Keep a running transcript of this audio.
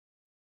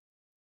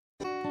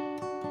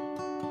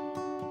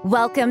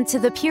Welcome to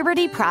the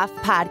Puberty Prof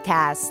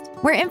podcast,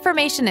 where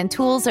information and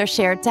tools are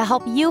shared to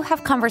help you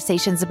have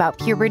conversations about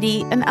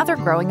puberty and other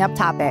growing up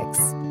topics.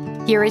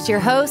 Here is your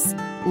host,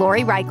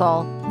 Lori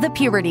Reichel, the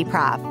Puberty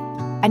Prof,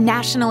 a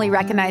nationally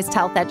recognized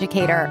health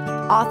educator,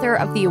 author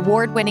of the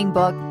award-winning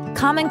book,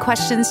 Common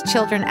Questions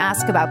Children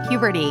Ask About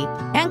Puberty,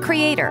 and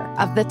creator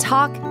of the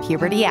Talk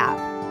Puberty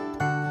app.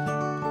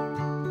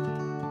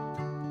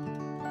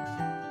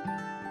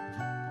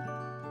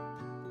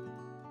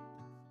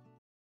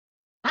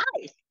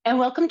 And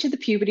welcome to the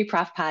Puberty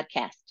Prof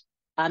podcast.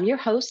 I'm your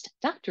host,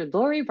 Dr.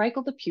 Lori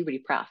Reichel, the Puberty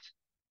Prof.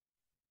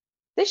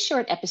 This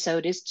short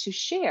episode is to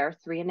share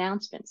 3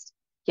 announcements.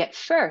 Yet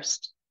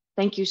first,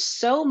 thank you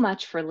so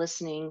much for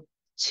listening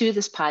to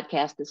this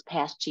podcast this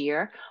past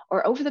year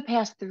or over the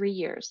past 3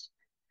 years.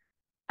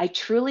 I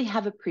truly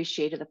have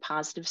appreciated the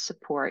positive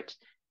support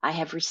I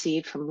have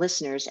received from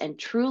listeners and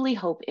truly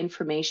hope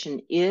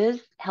information is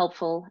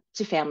helpful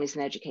to families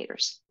and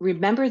educators.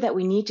 Remember that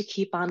we need to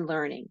keep on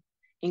learning,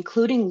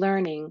 including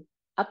learning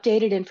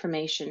updated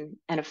information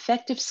and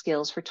effective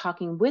skills for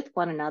talking with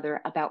one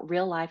another about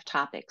real-life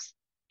topics,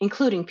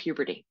 including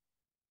puberty.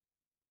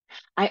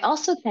 I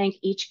also thank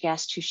each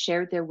guest who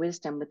shared their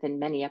wisdom within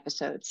many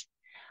episodes.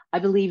 I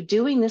believe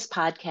doing this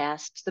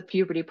podcast, The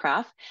Puberty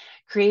Prof,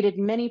 created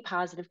many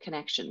positive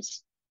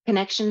connections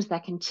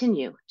that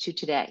continue to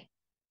today.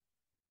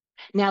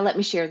 Now let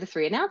me share the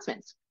 3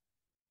 announcements.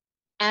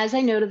 As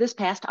I noted this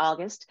past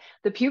August,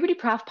 the Puberty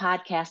Prof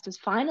podcast is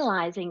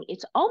finalizing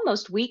its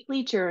almost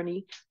weekly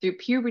journey through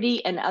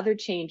puberty and other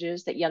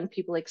changes that young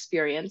people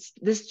experience.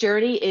 This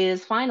journey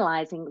is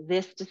finalizing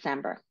this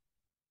December.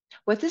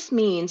 What this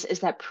means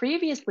is that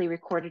previously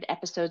recorded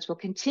episodes will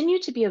continue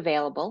to be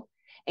available,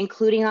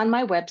 including on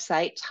my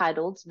website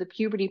titled The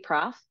Puberty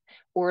Prof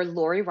or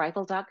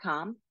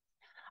LoriReichel.com.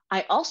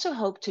 I also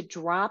hope to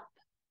drop,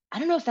 I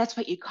don't know if that's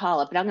what you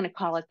call it, but I'm going to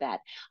call it that.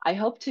 I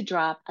hope to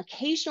drop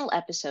occasional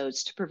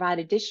episodes to provide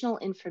additional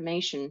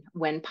information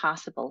when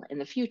possible in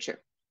the future.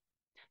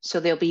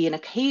 So there'll be an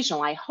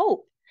occasional, I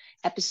hope,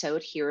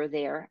 episode here or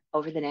there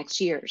over the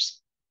next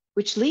years,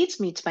 which leads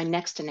me to my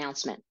next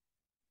announcement.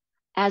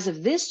 As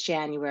of this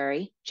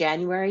January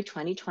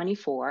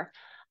 2024,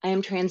 I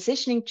am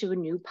transitioning to a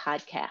new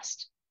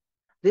podcast.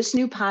 This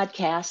new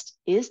podcast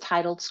is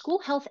titled School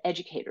Health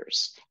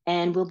Educators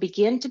and will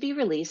begin to be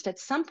released at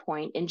some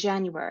point in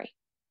January.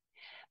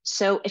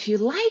 So if you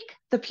like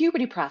the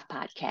Puberty Prof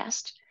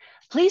podcast,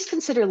 please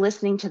consider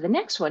listening to the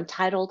next one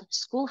titled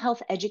School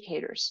Health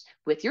Educators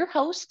with your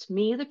host,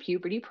 me, the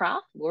Puberty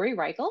Prof, Lori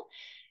Reichel.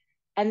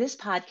 And this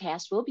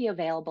podcast will be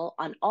available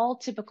on all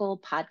typical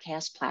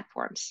podcast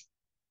platforms.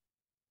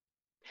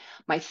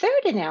 My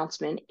third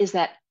announcement is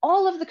that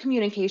all of the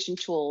communication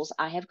tools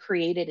I have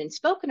created and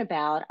spoken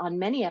about on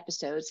many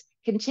episodes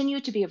continue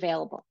to be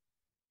available.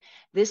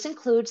 This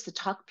includes the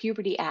Talk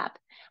Puberty app,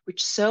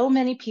 which so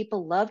many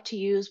people love to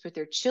use with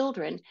their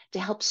children to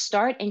help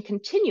start and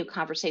continue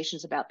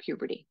conversations about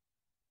puberty.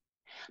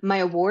 My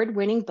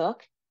award-winning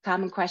book,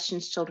 Common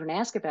Questions Children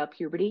Ask About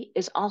Puberty,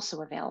 is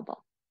also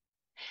available.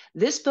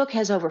 This book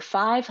has over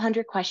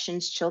 500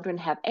 questions children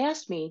have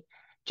asked me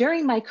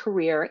during my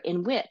career,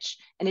 in which,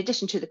 in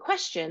addition to the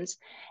questions,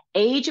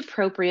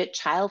 age-appropriate,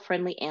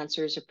 child-friendly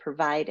answers are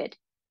provided.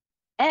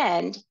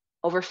 And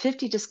over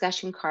 50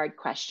 discussion card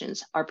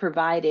questions are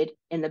provided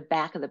in the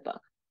back of the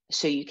book.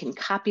 So you can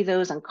copy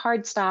those on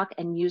cardstock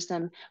and use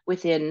them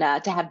within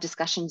to have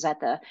discussions at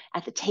the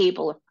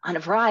table on a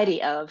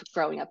variety of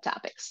growing up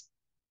topics.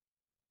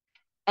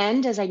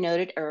 And as I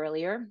noted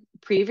earlier,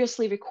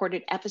 previously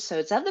recorded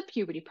episodes of the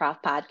Puberty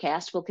Prof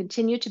podcast will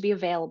continue to be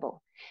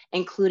available,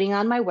 including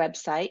on my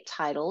website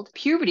titled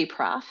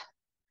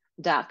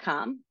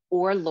pubertyprof.com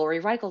or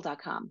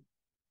LoriReichel.com.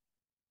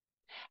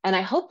 And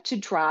I hope to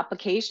drop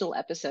occasional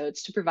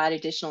episodes to provide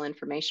additional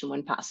information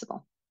when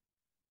possible.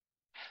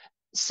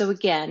 So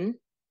again,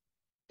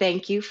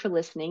 thank you for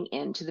listening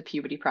in to the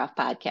Puberty Prof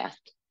podcast.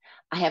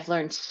 I have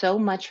learned so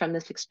much from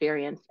this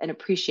experience and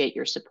appreciate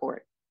your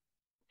support.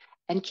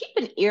 And keep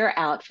an ear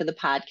out for the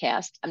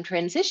podcast I'm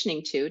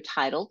transitioning to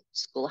titled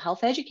School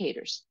Health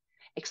Educators,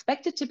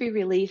 expected to be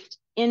released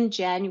in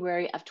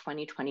January of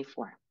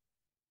 2024.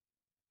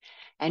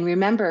 And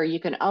remember, you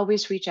can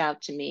always reach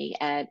out to me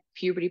at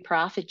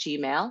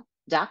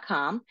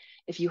pubertyprof@gmail.com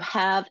if you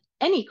have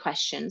any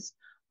questions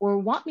or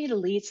want me to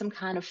lead some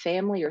kind of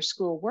family or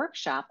school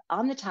workshop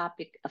on the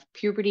topic of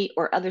puberty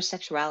or other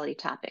sexuality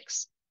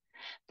topics.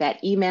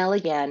 That email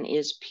again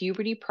is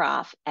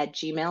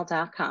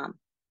pubertyprof@gmail.com.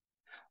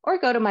 Or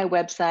go to my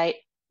website,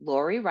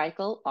 Lori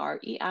Reichel,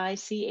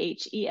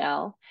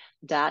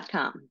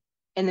 REICHEL.com.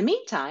 In the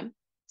meantime,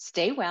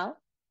 stay well,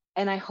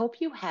 and I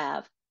hope you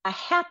have a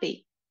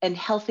happy and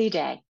healthy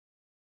day.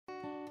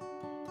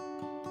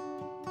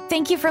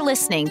 Thank you for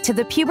listening to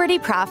the Puberty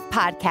Prof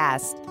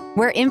podcast,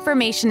 where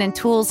information and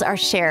tools are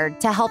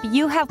shared to help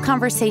you have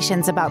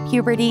conversations about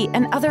puberty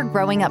and other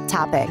growing up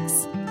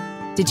topics.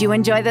 Did you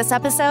enjoy this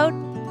episode?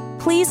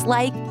 Please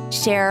like,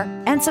 share,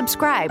 and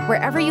subscribe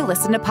wherever you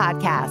listen to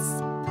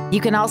podcasts. You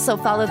can also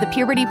follow the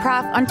Puberty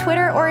Prof on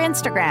Twitter or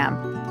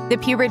Instagram. The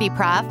Puberty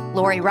Prof,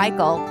 Lori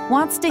Reichel,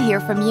 wants to hear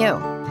from you.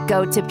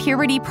 Go to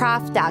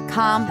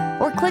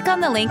pubertyprof.com or click on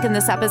the link in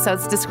this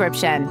episode's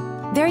description.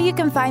 There you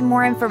can find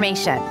more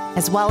information,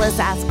 as well as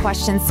ask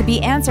questions to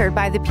be answered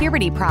by the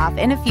Puberty Prof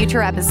in a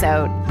future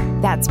episode.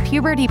 That's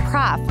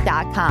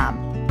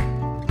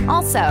pubertyprof.com.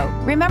 Also,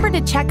 remember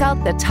to check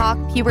out the Talk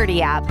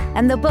Puberty app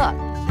and the book,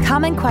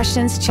 Common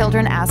Questions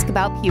Children Ask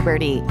About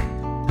Puberty.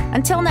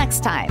 Until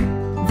next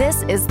time,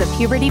 this is the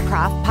Puberty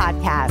Prof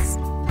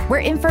podcast, where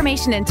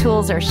information and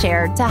tools are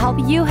shared to help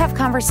you have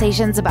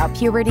conversations about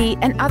puberty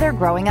and other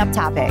growing up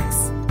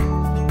topics.